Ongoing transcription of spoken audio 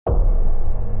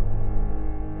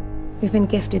We've been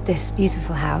gifted this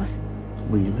beautiful house.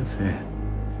 We live here.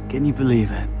 Can you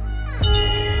believe it?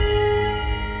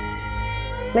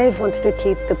 Maeve wanted to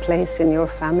keep the place in your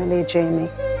family, Jamie.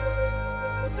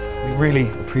 We really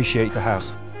appreciate the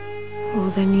house.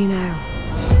 Well, then you know.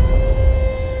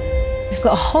 It's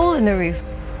got a hole in the roof.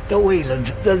 The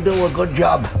Whelans, they'll do a good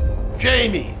job.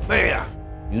 Jamie, Mayor,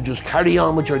 you just carry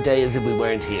on with your day as if we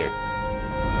weren't here.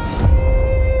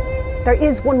 There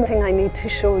is one thing I need to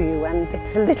show you, and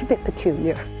it's a little bit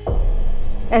peculiar.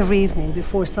 Every evening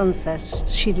before sunset,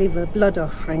 she'd leave a blood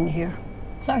offering here.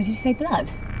 Sorry, did you say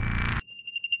blood?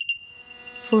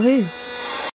 For who?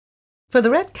 For the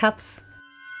red caps.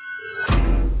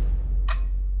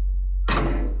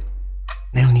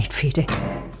 They'll need feeding.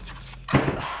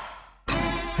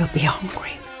 They'll be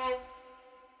hungry.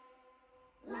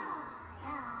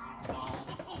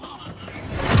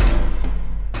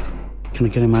 Can I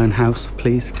get in my own house,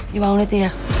 please? You own it,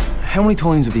 dear. How many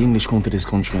times have the English come to this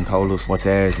country and told us what's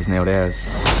theirs is now theirs?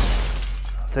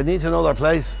 They need to know their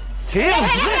place. Tim!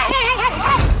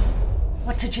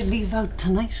 What did you leave out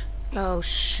tonight? Oh,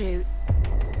 shoot.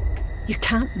 You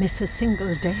can't miss a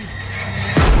single day.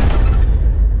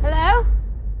 Hello?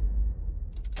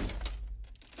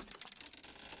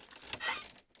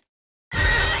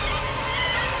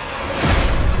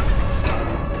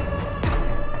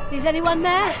 Is anyone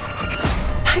there?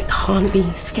 I can't be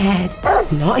scared.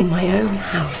 Not in my own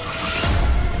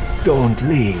house. Don't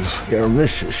leave your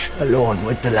missus alone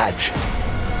with the lads.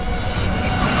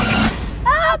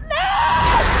 Help me!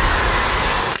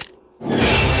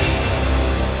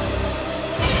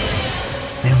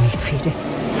 They'll need feeding.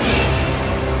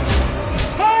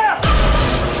 Fire!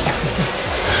 Every day.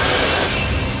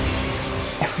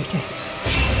 Every day.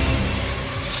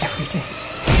 Every day.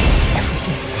 Every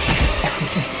day. Every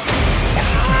day.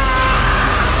 Every day.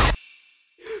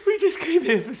 We just came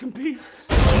here for some peace.